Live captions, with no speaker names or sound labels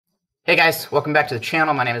Hey guys, welcome back to the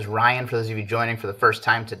channel. My name is Ryan, for those of you joining for the first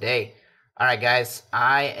time today. All right guys,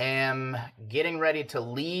 I am getting ready to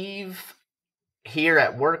leave here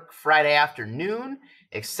at work Friday afternoon.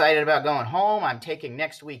 Excited about going home. I'm taking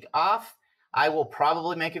next week off. I will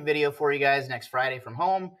probably make a video for you guys next Friday from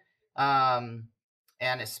home. And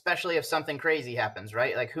especially if something crazy happens,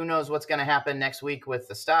 right? Like who knows what's going to happen next week with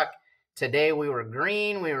the stock. Today we were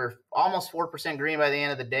green. We were almost 4% green by the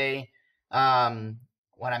end of the day.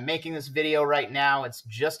 When I'm making this video right now, it's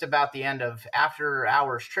just about the end of after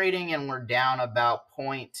hours trading, and we're down about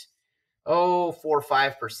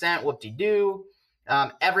 0.045%. Whoop-de-doo.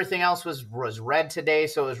 Everything else was red today,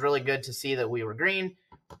 so it was really good to see that we were green.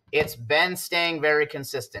 It's been staying very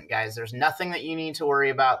consistent, guys. There's nothing that you need to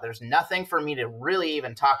worry about. There's nothing for me to really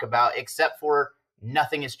even talk about except for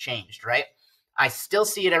nothing has changed, right? I still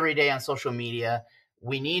see it every day on social media.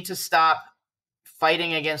 We need to stop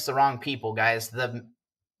fighting against the wrong people, guys. The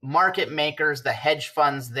market makers, the hedge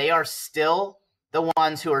funds, they are still the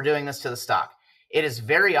ones who are doing this to the stock. It is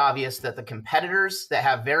very obvious that the competitors that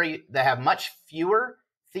have much fewer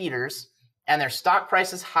theaters and their stock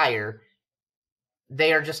price is higher,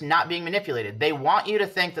 they are just not being manipulated. They want you to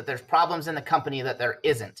think that there's problems in the company that there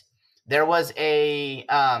isn't. There was a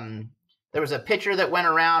picture that went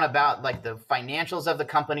around about like the financials of the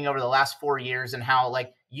company over the last 4 years and how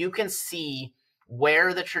like you can see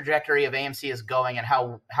where the trajectory of AMC is going and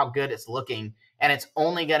how good it's looking, and it's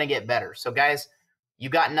only going to get better. So guys, you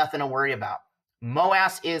got nothing to worry about.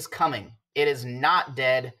 MOAS is coming. It is not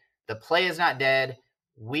dead. The play is not dead.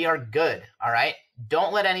 We are good, all right?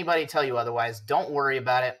 Don't let anybody tell you otherwise. Don't worry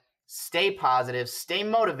about it. Stay positive, stay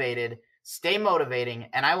motivated, stay motivating,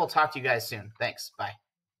 and I will talk to you guys soon. Thanks. Bye.